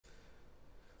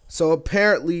So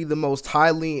apparently the most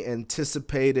highly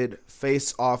anticipated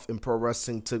face-off in pro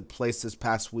wrestling took place this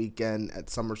past weekend at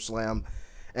SummerSlam.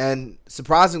 And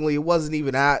surprisingly, it wasn't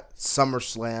even at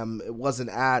SummerSlam. It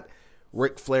wasn't at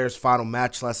Ric Flair's final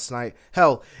match last night.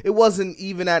 Hell, it wasn't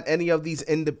even at any of these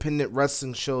independent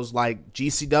wrestling shows like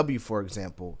GCW, for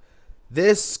example.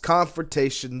 This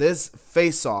confrontation, this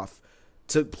face-off,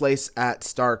 took place at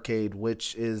STARRCAST,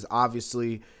 which is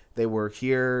obviously... They were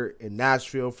here in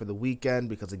Nashville for the weekend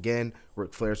because, again,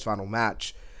 Ric Flair's final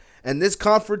match. And this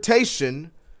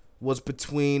confrontation was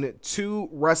between two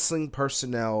wrestling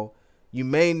personnel. You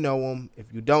may know them.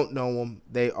 If you don't know them,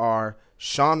 they are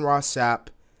Sapp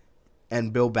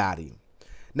and Bhatti.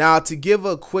 Now, to give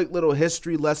a quick little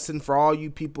history lesson for all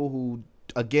you people who,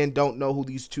 again, don't know who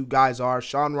these two guys are,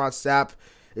 Sapp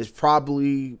is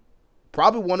probably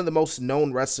one of the most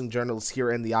known wrestling journalists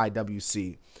here in the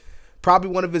IWC.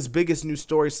 Probably one of his biggest news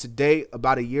stories to date.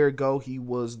 About a year ago, he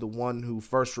was the one who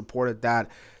first reported that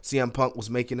CM Punk was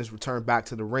making his return back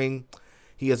to the ring.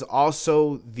 He is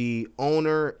also the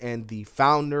owner and the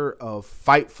founder of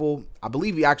Fightful. I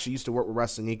believe he actually used to work with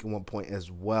Wrestling Inc. at one point as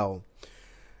well.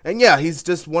 And yeah, he's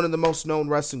just one of the most known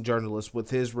wrestling journalists with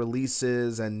his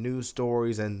releases and news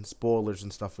stories and spoilers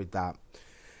and stuff like that.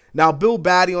 Now,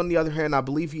 Bhatti, on the other hand, I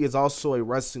believe he is also a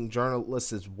wrestling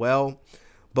journalist as well.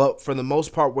 But for the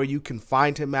most part, where you can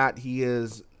find him at, he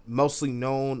is mostly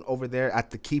known over there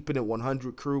at the Keepin at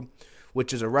 100 crew,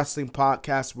 which is a wrestling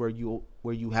podcast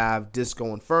where you have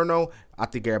Disco Inferno. I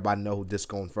think everybody know who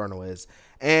Disco Inferno is.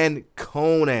 And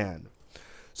Conan.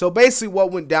 So basically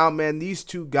what went down, man, these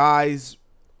two guys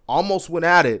almost went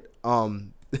at it.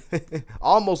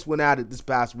 Almost went at it this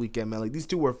past weekend, man. Like, these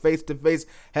two were face-to-face,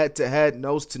 head-to-head,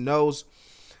 nose-to-nose.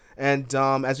 And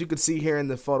as you can see here in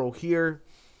the photo here,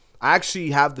 I actually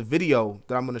have the video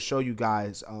that I'm going to show you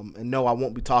guys. And no, I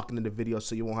won't be talking in the video,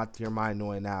 so you won't have to hear my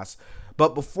annoying ass.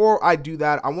 But before I do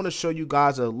that, I want to show you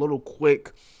guys a little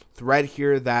quick thread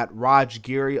here that Raj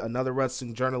Giri, another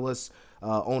wrestling journalist,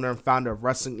 owner and founder of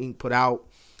Wrestling Inc., put out,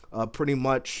 pretty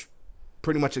much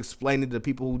explaining to the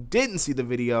people who didn't see the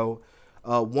video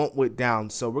what went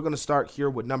down. So we're going to start here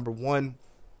with number one.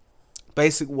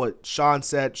 Basically what Sean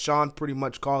said. Sean pretty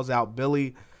much calls out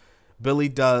Billy. Billy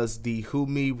does the Who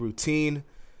Me routine.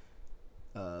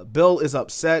 Bill is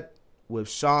upset with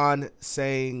Sean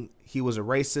saying he was a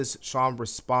racist. Sean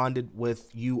responded with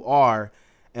 "You are,"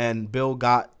 and Bill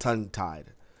got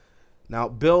tongue-tied. Now,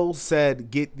 Bill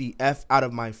said, "Get the F out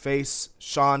of my face."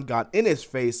 Sean got in his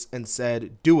face and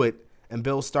said, "Do it." And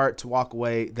Bill started to walk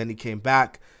away. Then he came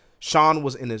back. Sean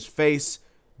was in his face.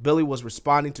 Billy was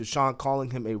responding to Sean calling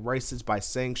him a racist by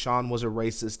saying Sean was a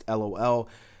racist, LOL.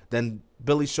 Then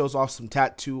Billy shows off some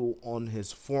tattoo on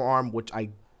his forearm, which I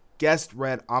guessed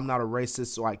read, "I'm not a racist,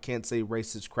 so I can't say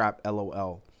racist crap,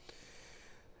 LOL."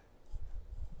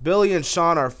 Billy and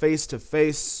Sean are back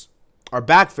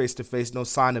face to face. No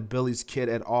sign of Billy's kid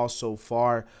at all so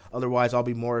far. Otherwise, I'll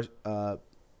be more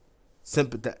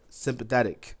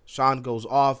sympathetic. Sean goes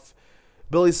off.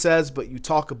 Billy says, "But you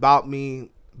talk about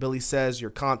me." Billy says,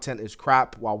 "Your content is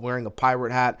crap," while wearing a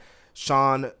pirate hat.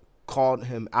 Sean called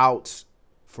him out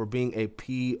for being a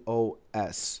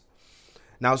POS.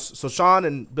 Now, so Sean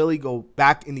and Billy go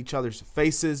back in each other's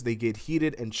faces. They get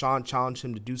heated, and Sean challenged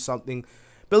him to do something.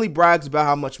 Billy brags about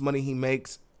how much money he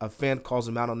makes. A fan calls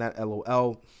him out on that,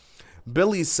 LOL.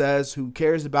 Billy says, "Who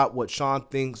cares about what Sean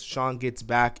thinks?" Sean gets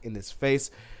back in his face.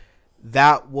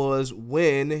 That was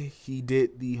when he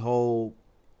did the whole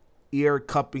ear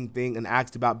cupping thing and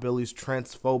asked about Billy's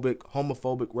transphobic,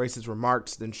 homophobic, racist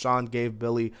remarks. Then Sean gave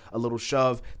Billy a little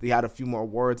shove. They had a few more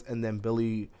words, and then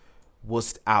Billy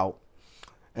wussed out.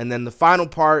 And then the final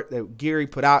part that Gary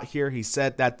put out here, he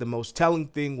said that the most telling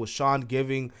thing was Sean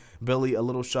giving Billy a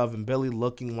little shove and Billy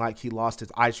looking like he lost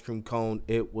his ice cream cone.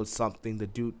 It was something. The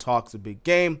dude talks a big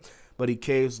game, but he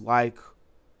caves like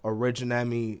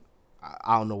originami.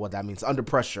 I don't know what that means. Under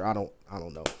pressure. I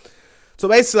don't know. So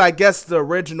basically, I guess the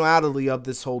originality of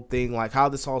this whole thing, like how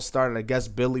this all started, I guess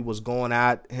Billy was going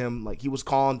at him. Like, he was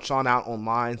calling Sean out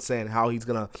online, saying how he's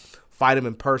going to fight him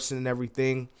in person and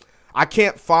everything. I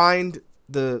can't find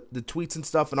the tweets and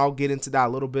stuff, and I'll get into that a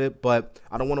little bit, but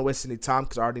I don't want to waste any time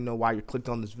because I already know why you clicked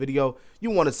on this video. You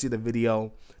want to see the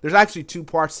video. There's actually two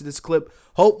parts to this clip.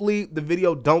 Hopefully, the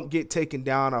video don't get taken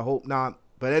down. I hope not.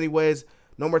 But anyways,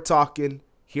 no more talking.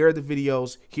 Here are the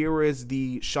videos. Here is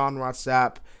the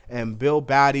Sapp and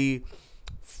Bhatti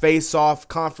face-off,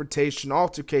 confrontation,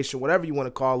 altercation, whatever you want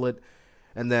to call it.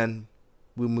 And then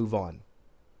we'll move on.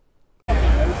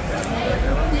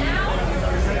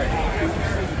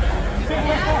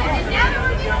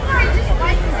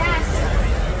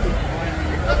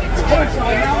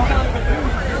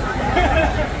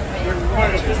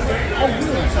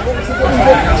 what was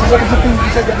the thing you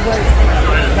said the other day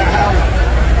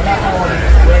about how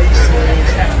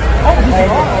racist? Oh my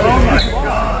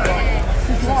God!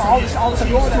 All the shit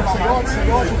you are talking about.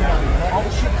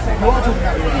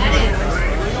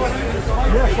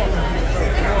 You're a fucking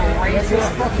racist. You're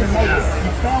a fucking mate.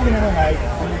 You found an MMA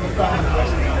and you found the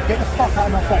rest. Get the fuck out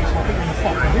of my face. I'll put you in the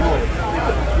fucking do it.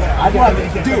 I don't do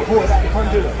it. Do it. You can't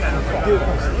do it. Do it.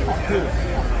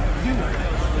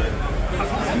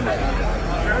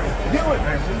 Do it.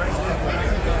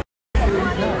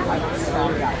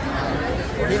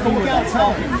 It's all about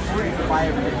talent.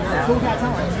 It's all about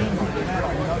talent.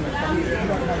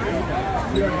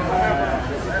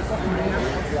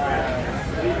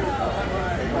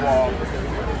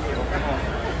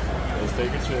 Let's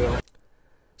take a chill.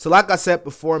 So like I said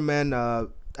before, man,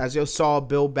 as you saw,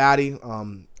 Bill Bhatti,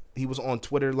 he was on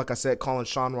Twitter, like I said, calling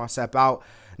Sean Sapp out.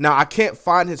 Now, I can't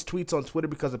find his tweets on Twitter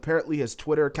because apparently his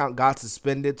Twitter account got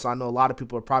suspended. So I know a lot of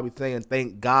people are probably saying,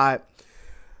 thank God.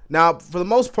 Now, for the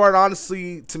most part,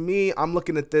 honestly, to me, I'm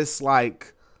looking at this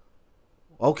like,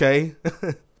 okay.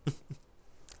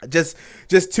 just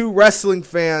two wrestling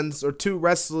fans or two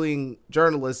wrestling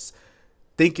journalists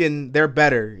thinking they're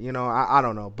better. You know, I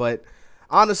don't know. But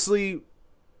honestly,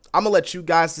 I'm going to let you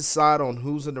guys decide on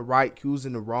who's in the right, who's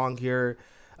in the wrong here.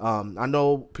 I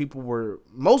know people were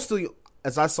mostly,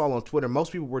 as I saw on Twitter,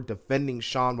 most people were defending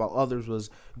Sean while others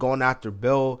was going after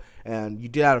Bill. And you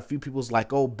did have a few people's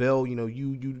like, oh, Bill, you know,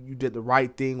 you did the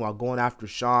right thing while going after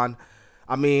Sean.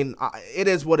 I mean, it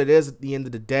is what it is at the end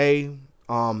of the day.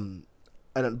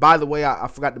 And by the way, I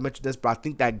forgot to mention this, but I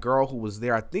think that girl who was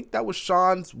there, I think that was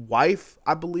Sean's wife,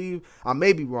 I believe. I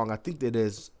may be wrong. I think it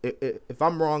is. If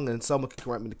I'm wrong, then someone can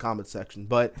correct me in the comment section.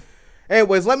 But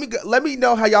anyways, let me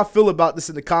know how y'all feel about this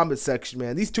in the comment section,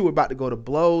 man. These two are about to go to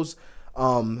blows.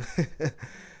 I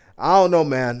don't know,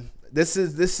 man. This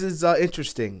is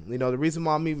interesting. You know, the reason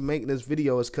why I'm even making this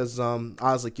video is because I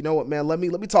was like, you know what, man, let me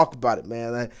talk about it,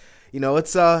 man. You know,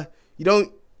 it's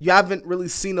you haven't really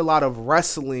seen a lot of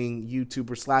wrestling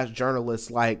YouTubers / journalists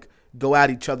like go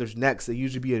at each other's necks. They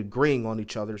usually be agreeing on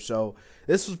each other. So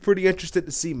this was pretty interesting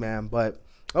to see, man. But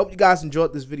I hope you guys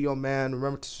enjoyed this video, man.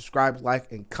 Remember to subscribe,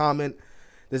 like, and comment.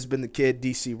 This has been the Kid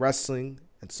DC Wrestling.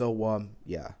 And so,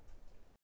 yeah.